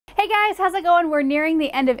Hey guys, how's it going? We're nearing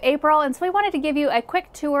the end of April, and so we wanted to give you a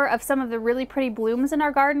quick tour of some of the really pretty blooms in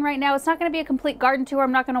our garden right now. It's not going to be a complete garden tour.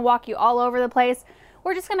 I'm not going to walk you all over the place.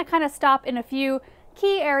 We're just going to kind of stop in a few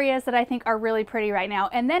key areas that I think are really pretty right now.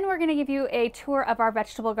 And then we're going to give you a tour of our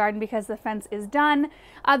vegetable garden because the fence is done.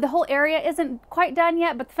 The whole area isn't quite done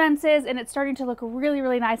yet, but the fence is, and it's starting to look really,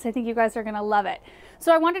 really nice. I think you guys are going to love it.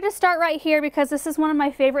 So I wanted to start right here because this is one of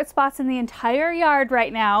my favorite spots in the entire yard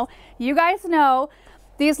right now. You guys know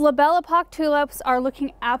these La Belle Epoque tulips are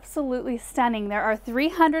looking absolutely stunning. There are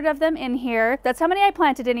 300 of them in here. That's how many I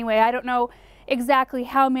planted anyway. I don't know exactly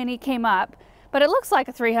how many came up, but it looks like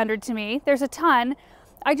a 300 to me. There's a ton.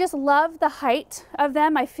 I just love the height of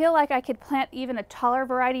them. I feel like I could plant even a taller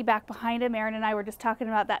variety back behind them. Erin and I were just talking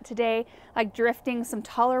about that today, like drifting some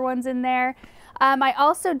taller ones in there. I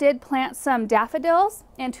also did plant some daffodils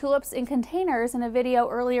and tulips in containers in a video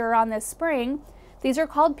earlier on this spring. These are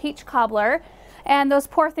called Peach Cobbler. And those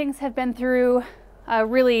poor things have been through a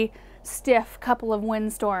really stiff couple of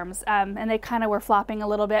windstorms, and they kind of were flopping a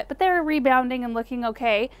little bit, but they're rebounding and looking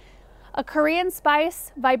okay. A Korean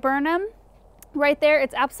Spice Viburnum right there.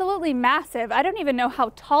 It's absolutely massive. I don't even know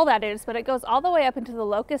how tall that is, but it goes all the way up into the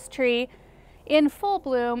locust tree in full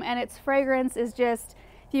bloom, and its fragrance is just,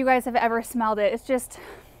 if you guys have ever smelled it, it's just,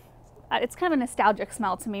 it's kind of a nostalgic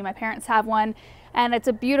smell to me. My parents have one, and it's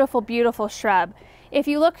a beautiful, beautiful shrub. If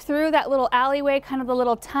you look through that little alleyway, kind of the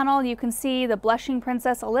little tunnel, you can see the Blushing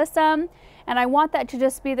Princess Alyssum, and I want that to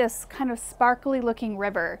just be this kind of sparkly looking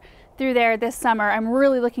river through there this summer. I'm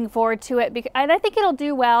really looking forward to it, and I think it'll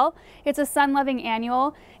do well. It's a sun-loving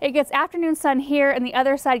annual. It gets afternoon sun here, and the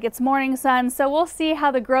other side gets morning sun, so we'll see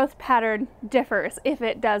how the growth pattern differs, if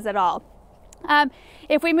it does at all.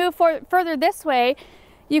 If we move further this way,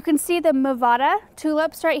 you can see the Movada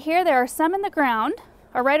tulips right here. There are some in the ground,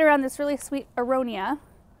 or right around this really sweet Aronia.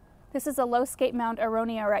 This is a low scape mound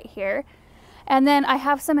Aronia right here. And then I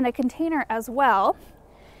have some in a container as well.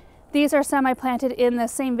 These are some I planted in the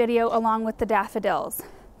same video along with the daffodils.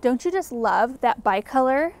 Don't you just love that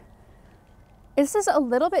bicolor? This is a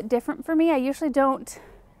little bit different for me. I usually don't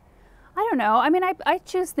know. I mean, I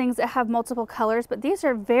choose things that have multiple colors, but these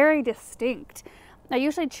are very distinct. I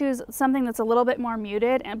usually choose something that's a little bit more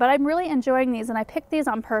muted, but I'm really enjoying these, and I picked these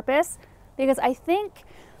on purpose because I think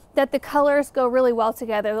that the colors go really well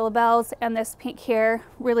together. The labels and this pink here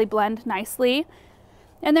really blend nicely.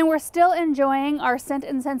 And then we're still enjoying our Scent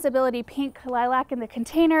and Sensibility pink lilac in the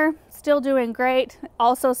container. Still doing great.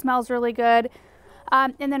 Also smells really good.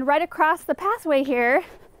 And then right across the pathway here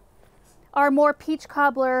are more Peach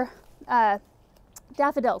Cobbler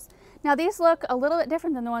daffodils. Now these look a little bit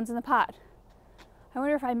different than the ones in the pot. I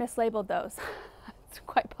wonder if I mislabeled those. It's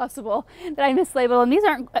quite possible that I mislabeled them. These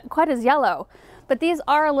aren't quite as yellow, but these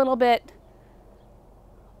are a little bit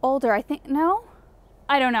older, I think. No?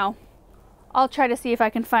 I don't know. I'll try to see if I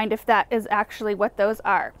can find if that is actually what those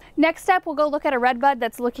are. Next up, we'll go look at a redbud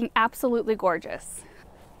that's looking absolutely gorgeous.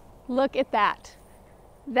 Look at that.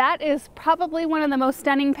 That is probably one of the most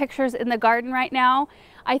stunning pictures in the garden right now.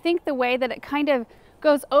 I think the way that it kind of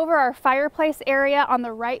goes over our fireplace area on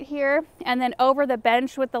the right here, and then over the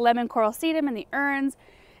bench with the lemon coral sedum and the urns.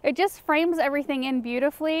 It just frames everything in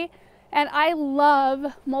beautifully, and I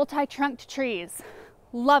love multi-trunked trees.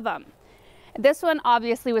 Love them. This one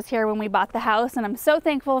obviously was here when we bought the house, and I'm so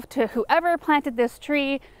thankful to whoever planted this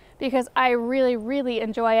tree because I really, really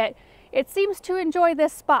enjoy it. It seems to enjoy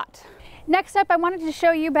this spot. Next up, I wanted to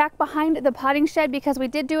show you back behind the potting shed because we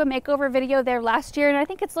did do a makeover video there last year, and I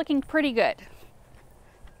think it's looking pretty good.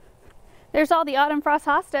 There's all the autumn frost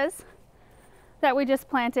hostas that we just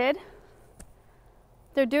planted.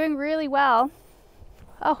 They're doing really well.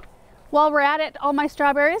 Oh, while we're at it, all my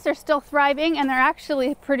strawberries are still thriving and they're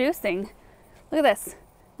actually producing. Look at this.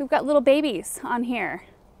 We've got little babies on here.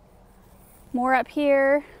 More up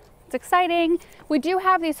here. It's exciting. We do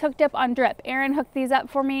have these hooked up on drip. Erin hooked these up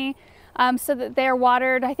for me so that they're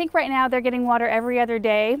watered. I think right now they're getting water every other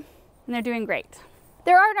day, and they're doing great.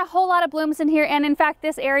 There aren't a whole lot of blooms in here, and in fact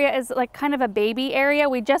this area is like kind of a baby area.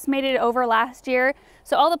 We just made it over last year,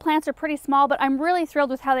 so all the plants are pretty small, but I'm really thrilled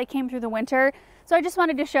with how they came through the winter. So I just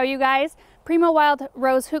wanted to show you guys. Primo Wild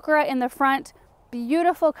Rose Heuchera in the front,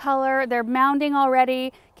 beautiful color. They're mounding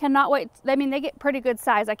already. Cannot wait. I mean, they get pretty good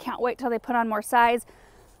size. I can't wait till they put on more size.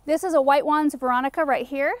 This is a White Wands Veronica right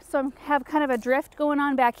here, so I have kind of a drift going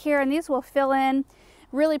on back here, and these will fill in.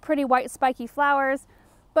 Really pretty white spiky flowers.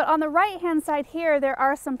 But on the right hand side here, there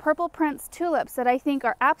are some Purple Prince tulips that I think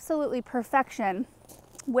are absolutely perfection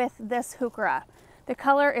with this Heuchera. The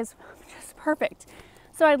color is just perfect.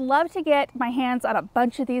 So I'd love to get my hands on a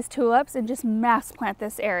bunch of these tulips and just mass plant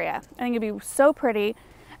this area. I think it'd be so pretty.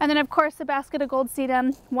 And then of course the basket of gold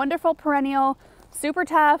sedum, wonderful perennial, super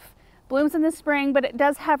tough, blooms in the spring, but it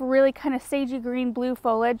does have really kind of sagey green blue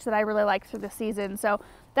foliage that I really like through the season. So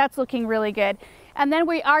that's looking really good. And then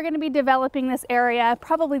we are going to be developing this area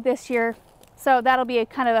probably this year. So that'll be a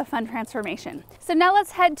kind of a fun transformation. So now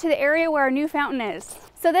let's head to the area where our new fountain is.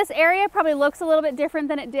 So this area probably looks a little bit different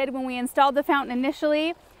than it did when we installed the fountain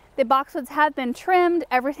initially. The boxwoods have been trimmed.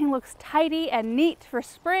 Everything looks tidy and neat for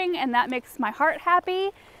spring, and that makes my heart happy.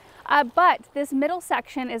 But this middle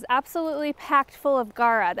section is absolutely packed full of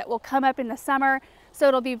Gaura that will come up in the summer. So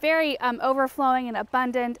it'll be very overflowing and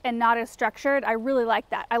abundant and not as structured. I really like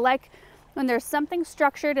that. I like when there's something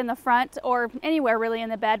structured in the front or anywhere really in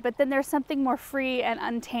the bed, but then there's something more free and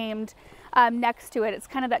untamed next to it. It's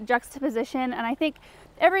kind of that juxtaposition, and I think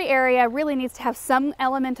every area really needs to have some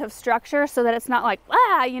element of structure so that it's not like,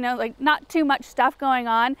 you know, like not too much stuff going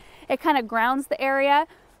on. It kind of grounds the area.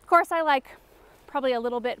 Of course, I like probably a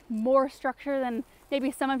little bit more structure than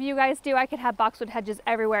maybe some of you guys do. I could have boxwood hedges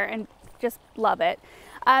everywhere and just love it.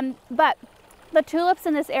 But the tulips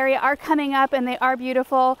in this area are coming up and they are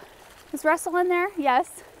beautiful. Is Russell in there?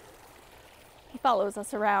 Yes. He follows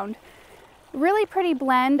us around. Really pretty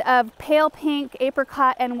blend of pale pink,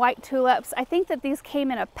 apricot, and white tulips. I think that these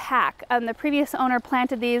came in a pack. The previous owner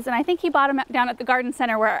planted these, and I think he bought them down at the garden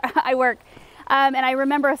center where I work. And I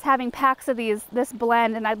remember us having packs of this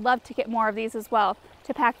blend, and I'd love to get more of these as well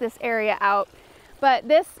to pack this area out. But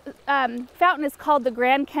this fountain is called the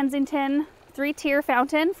Grand Kensington 3-tier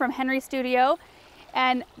fountain from Henry Studio,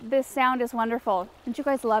 and this sound is wonderful. Didn't you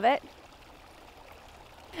guys love it?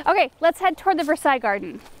 Okay, let's head toward the Versailles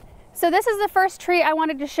garden. So this is the first tree I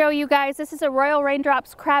wanted to show you guys. This is a Royal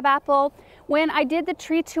Raindrops crabapple. When I did the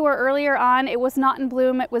tree tour earlier on, it was not in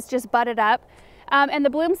bloom, it was just budded up. And the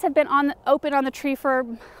blooms have been open on the tree for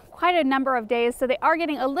quite a number of days, so they are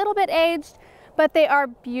getting a little bit aged, but they are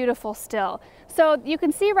beautiful still. So you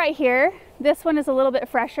can see right here, this one is a little bit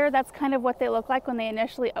fresher. That's kind of what they look like when they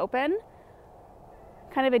initially open.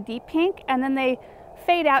 Kind of a deep pink, and then they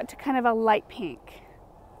fade out to kind of a light pink.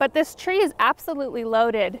 But this tree is absolutely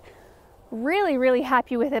loaded. Really, really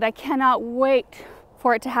happy with it. I cannot wait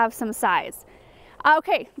for it to have some size.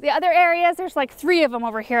 Okay, the other areas, there's like 3 of them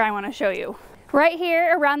over here I want to show you. Right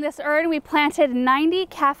here around this urn, we planted 90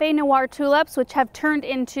 Cafe Noir tulips, which have turned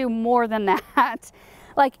into more than that.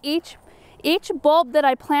 Like each bulb that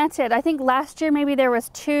I planted, I think last year maybe there was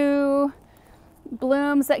 2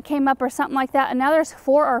 blooms that came up or something like that, and now there's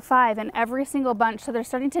 4 or 5 in every single bunch. So they're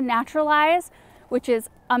starting to naturalize, which is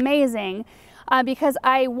amazing. Because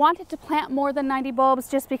I wanted to plant more than 90 bulbs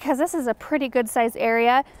just because this is a pretty good size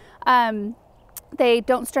area. They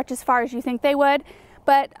don't stretch as far as you think they would,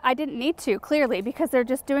 but I didn't need to, clearly, because they're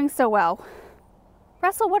just doing so well.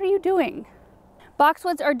 Russell, what are you doing?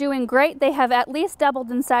 Boxwoods are doing great. They have at least doubled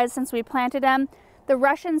in size since we planted them. The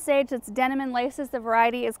Russian sage, that's Denim and Laces, the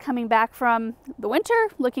variety, is coming back from the winter,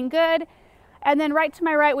 looking good. And then right to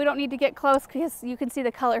my right, we don't need to get close because you can see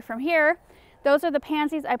the color from here. Those are the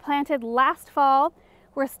pansies I planted last fall.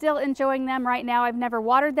 We're still enjoying them right now. I've never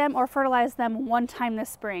watered them or fertilized them one time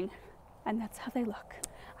this spring, and that's how they look.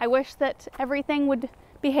 I wish that everything would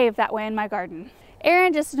behave that way in my garden.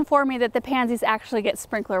 Aaron just informed me that the pansies actually get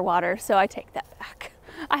sprinkler water, so I take that back.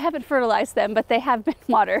 I haven't fertilized them, but they have been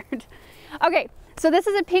watered. Okay, so this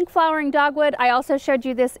is a pink flowering dogwood. I also showed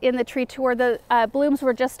you this in the tree tour. The blooms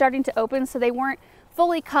were just starting to open, so they weren't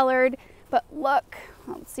fully colored, but look.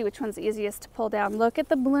 Let's see which one's easiest to pull down. Look at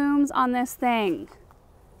the blooms on this thing.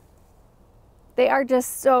 They are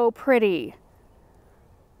just so pretty.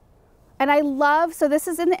 And I love, so this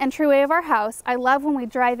is in the entryway of our house. I love when we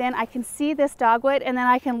drive in, I can see this dogwood, and then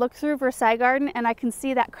I can look through Versailles Garden and I can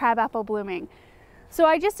see that crabapple blooming. So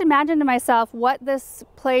I just imagined to myself what this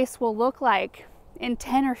place will look like in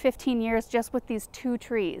 10 or 15 years just with these 2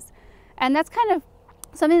 trees. And that's kind of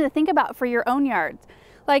something to think about for your own yards.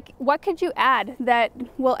 Like, what could you add that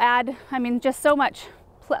will add, I mean, just so much,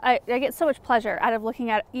 I get so much pleasure out of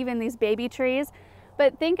looking at even these baby trees,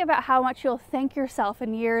 but think about how much you'll thank yourself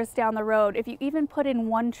in years down the road if you even put in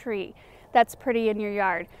 1 tree that's pretty in your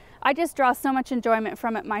yard. I just draw so much enjoyment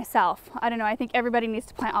from it myself. I don't know, I think everybody needs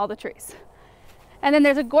to plant all the trees. And then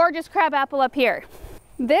there's a gorgeous crabapple up here.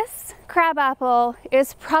 This crabapple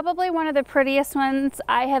is probably one of the prettiest ones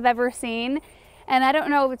I have ever seen. And I don't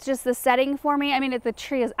know if it's just the setting for me. I mean, the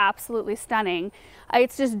tree is absolutely stunning.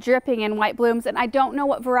 It's just dripping in white blooms. And I don't know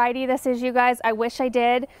what variety this is, you guys. I wish I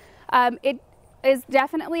did. It is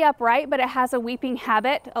definitely upright, but it has a weeping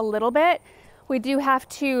habit a little bit. We do have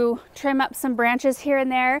to trim up some branches here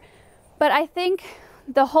and there. But I think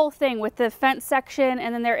the whole thing with the fence section,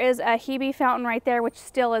 and then there is a Hebe fountain right there, which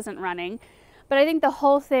still isn't running. but I think the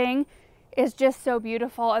whole thing is just so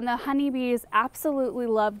beautiful, and the honeybees absolutely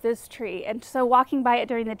love this tree. And so walking by it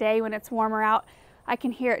during the day when it's warmer out, I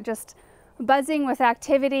can hear it just buzzing with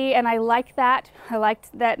activity, and I like that. I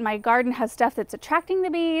liked that my garden has stuff that's attracting the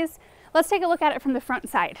bees. Let's take a look at it from the front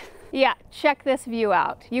side. Yeah, check this view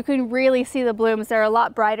out. You can really see the blooms. They're a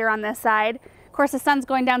lot brighter on this side. Of course, the sun's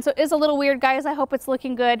going down, so it is a little weird, guys. I hope it's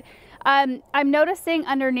looking good. I'm noticing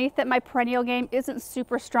underneath that my perennial game isn't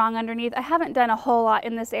super strong underneath. I haven't done a whole lot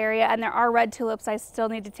in this area, and there are red tulips I still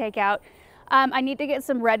need to take out. I need to get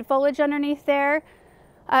some red foliage underneath there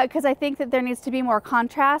because I think that there needs to be more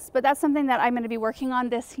contrast, but that's something that I'm going to be working on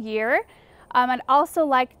this year. I'd also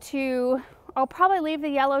like to, I'll probably leave the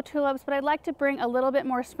yellow tulips, but I'd like to bring a little bit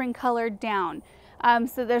more spring color down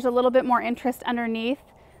so there's a little bit more interest underneath.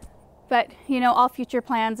 But, you know, all future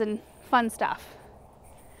plans and fun stuff.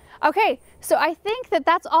 Okay, so I think that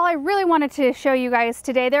that's all I really wanted to show you guys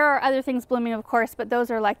today. There are other things blooming, of course, but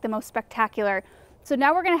those are like the most spectacular. So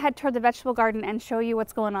now we're gonna head toward the vegetable garden and show you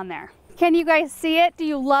what's going on there. Can you guys see it? Do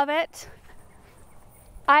you love it?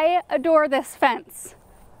 I adore this fence.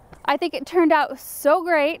 I think it turned out so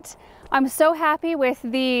great. I'm so happy with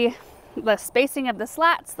the spacing of the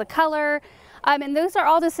slats, the color, and those are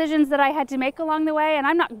all decisions that I had to make along the way, and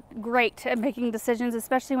I'm not great at making decisions,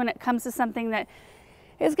 especially when it comes to something that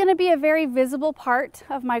is going to be a very visible part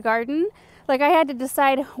of my garden. Like I had to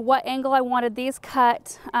decide what angle I wanted these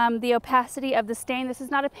cut, the opacity of the stain. This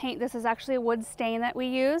is not a paint, this is actually a wood stain that we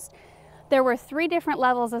used. There were 3 different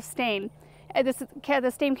levels of stain.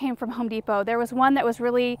 The stain came from Home Depot. There was one that was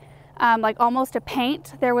really like almost a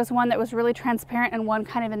paint. There was one that was really transparent and one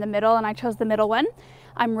kind of in the middle, and I chose the middle one.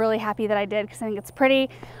 I'm really happy that I did because I think it's pretty.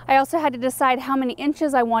 I also had to decide how many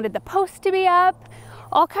inches I wanted the post to be up,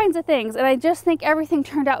 all kinds of things, and I just think everything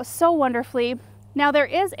turned out so wonderfully. Now there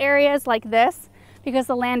is areas like this, because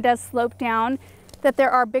the land does slope down, that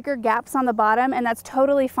there are bigger gaps on the bottom, and that's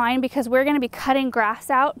totally fine because we're going to be cutting grass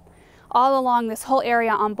out all along this whole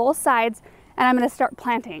area on both sides, and I'm going to start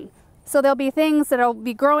planting. So there'll be things that'll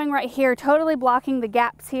be growing right here, totally blocking the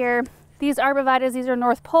gaps here. These arborvitaes, these are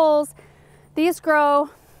North Poles. These grow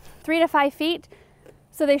 3 to 5 feet,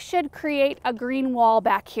 so they should create a green wall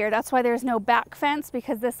back here. That's why there's no back fence,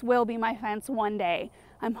 because this will be my fence one day.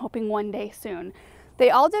 I'm hoping one day soon. They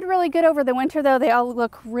all did really good over the winter though. They all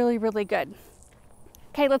look really, really good.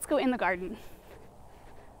 Okay, let's go in the garden.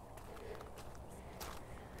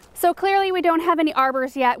 So clearly we don't have any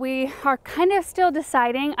arbors yet. We are kind of still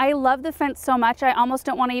deciding. I love the fence so much, I almost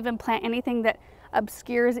don't want to even plant anything that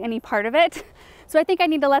obscures any part of it. So I think I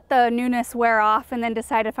need to let the newness wear off and then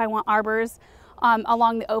decide if I want arbors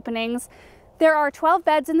along the openings. There are 12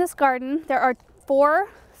 beds in this garden. There are 4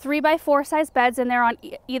 3x4 size beds, and they're on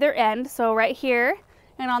either end. So right here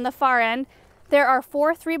and on the far end, there are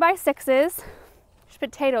 4 3x6s. There's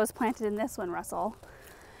potatoes planted in this one, Russell.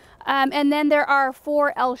 And then there are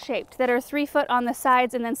 4 L-shaped that are 3 foot on the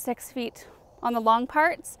sides and then 6 feet on the long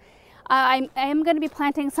parts. I am going to be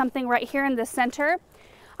planting something right here in the center.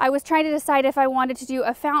 I was trying to decide if I wanted to do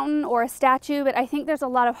a fountain or a statue, but I think there's a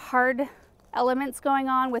lot of hard elements going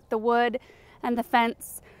on with the wood and the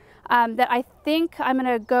fence that I think I'm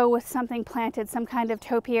going to go with something planted, some kind of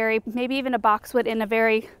topiary, maybe even a boxwood in a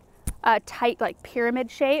very tight like pyramid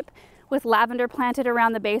shape with lavender planted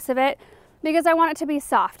around the base of it, because I want it to be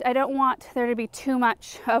soft. I don't want there to be too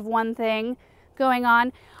much of one thing going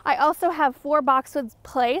on. I also have 4 boxwoods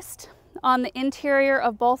placed on the interior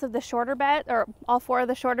of both of the shorter beds, or all 4 of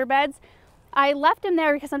the shorter beds. I left them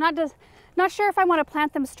there because I'm not sure if I want to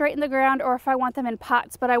plant them straight in the ground or if I want them in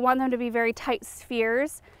pots, but I want them to be very tight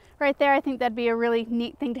spheres right there. I think that'd be a really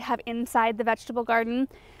neat thing to have inside the vegetable garden.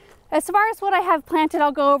 As far as what I have planted,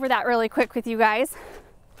 I'll go over that really quick with you guys.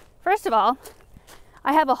 First of all,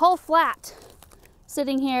 I have a whole flat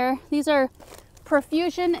sitting here. These are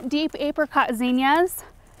Profusion Deep Apricot Zinnias.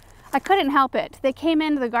 I couldn't help it. They came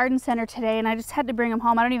into the garden center today and I just had to bring them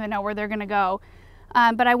home. I don't even know where they're gonna go,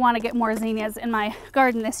 but I want to get more zinnias in my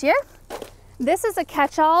garden this year. This is a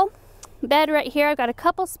catch-all bed right here. I've got a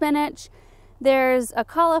couple spinach. There's a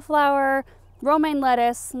cauliflower, romaine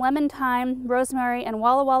lettuce, lemon thyme, rosemary, and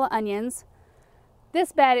Walla Walla onions.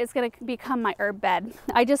 This bed is going to become my herb bed.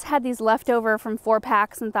 I just had these left over from 4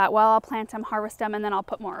 packs and thought, well, I'll plant them, harvest them, and then I'll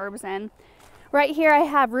put more herbs in. Right here I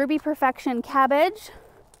have Ruby Perfection cabbage.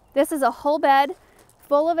 This is a whole bed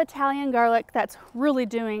full of Italian garlic that's really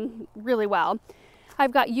doing really well.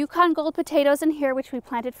 I've got Yukon Gold potatoes in here, which we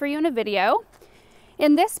planted for you in a video.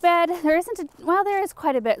 In this bed, there is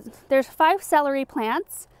quite a bit. There's 5 celery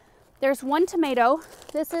plants. There's 1 tomato.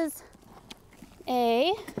 This is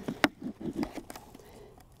a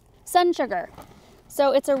sun sugar.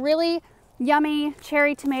 So it's a really yummy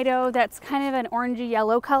cherry tomato that's kind of an orangey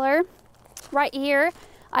yellow color. Right here,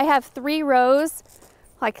 I have 3 rows,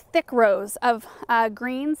 like thick rows of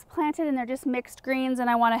greens planted, and they're just mixed greens, and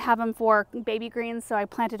I want to have them for baby greens, so I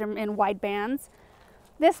planted them in wide bands.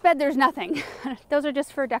 This bed, there's nothing. Those are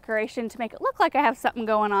just for decoration to make it look like I have something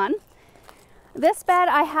going on. This bed,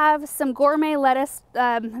 I have some gourmet lettuce,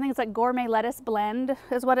 I think it's like gourmet lettuce blend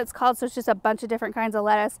is what it's called, so it's just a bunch of different kinds of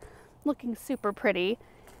lettuce, looking super pretty.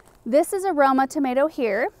 This is a Roma tomato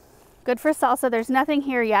here, good for salsa. There's nothing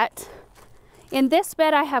here yet. In this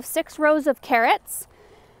bed, I have 6 rows of carrots.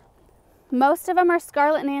 Most of them are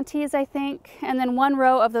Scarlet Nantes, I think, and then 1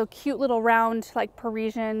 row of the cute little round, like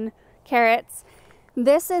Parisian carrots.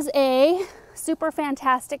 This is a super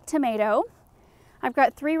fantastic tomato. I've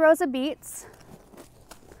got 3 rows of beets.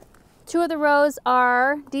 2 of the rows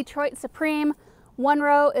are Detroit Supreme. 1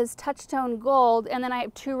 row is Touchstone Gold, and then I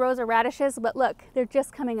have 2 rows of radishes, but look, they're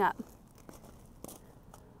just coming up.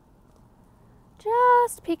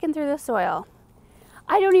 Just peeking through the soil.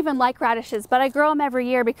 I don't even like radishes, but I grow them every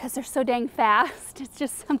year because they're so dang fast. It's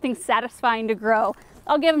just something satisfying to grow.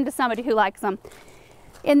 I'll give them to somebody who likes them.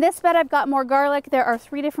 In this bed, I've got more garlic. There are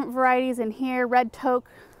 3 different varieties in here: red toque,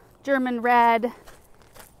 German red,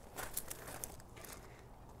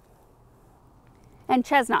 and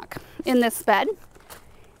chestnut in this bed.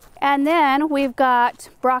 And then we've got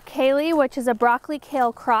broccoli, which is a broccoli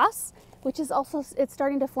kale cross, which is also, it's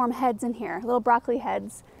starting to form heads in here, little broccoli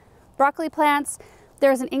heads. Broccoli plants.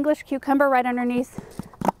 There's an English cucumber right underneath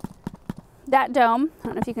that dome. I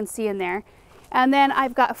don't know if you can see in there. And then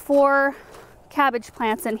I've got 4 cabbage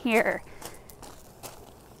plants in here.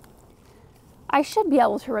 I should be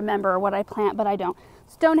able to remember what I plant, but I don't.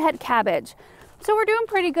 Stonehead cabbage. So we're doing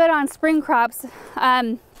pretty good on spring crops.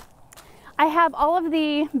 I have all of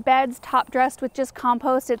the beds top dressed with just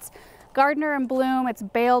compost. It's Gardener and Bloom. It's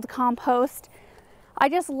baled compost. I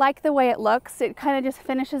just like the way it looks. It kind of just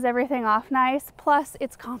finishes everything off nice. Plus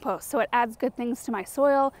it's compost, so it adds good things to my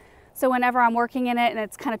soil. So whenever I'm working in it and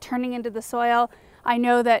it's kind of turning into the soil, I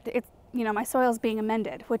know that it's, you know, my soil is being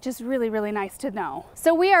amended, which is really, really nice to know.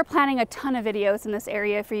 So we are planning a ton of videos in this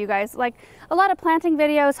area for you guys, like a lot of planting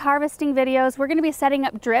videos, harvesting videos. We're going to be setting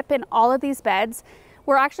up drip in all of these beds.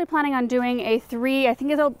 We're actually planning on doing I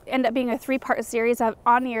think it'll end up being a 3-part series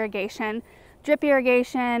on irrigation, drip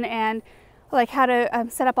irrigation, and like how to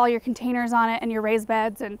set up all your containers on it and your raised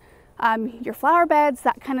beds and your flower beds,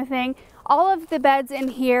 that kind of thing. All of the beds in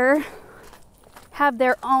here have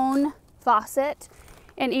their own faucet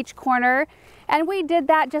in each corner, and we did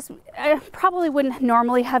that just, I probably wouldn't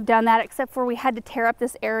normally have done that, except for we had to tear up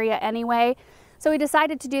this area anyway. So we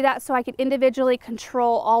decided to do that so I could individually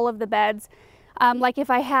control all of the beds. Like if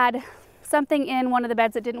I had something in one of the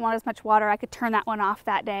beds that didn't want as much water, I could turn that one off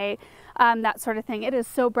that day, that sort of thing. It is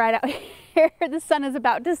so bright out here. The sun is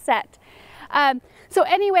about to set. So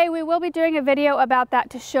anyway, we will be doing a video about that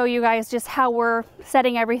to show you guys just how we're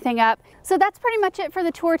setting everything up. So that's pretty much it for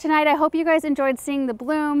the tour tonight. I hope you guys enjoyed seeing the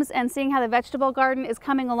blooms and seeing how the vegetable garden is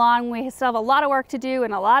coming along. We still have a lot of work to do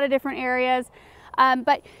in a lot of different areas.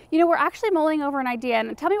 But you know, we're actually mulling over an idea,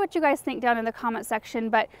 and tell me what you guys think down in the comment section.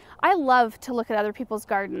 But I love to look at other people's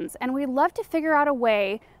gardens, and we love to figure out a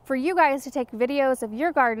way for you guys to take videos of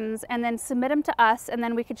your gardens and then submit them to us, and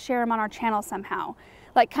then we could share them on our channel somehow.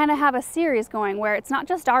 Like kind of have a series going where it's not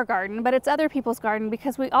just our garden, but it's other people's garden,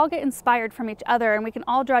 because we all get inspired from each other and we can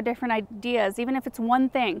all draw different ideas, even if it's one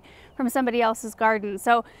thing from somebody else's garden.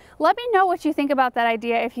 So let me know what you think about that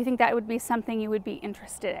idea, if you think that would be something you would be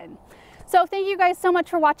interested in. So thank you guys so much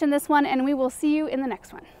for watching this one, and we will see you in the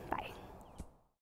next one. Bye.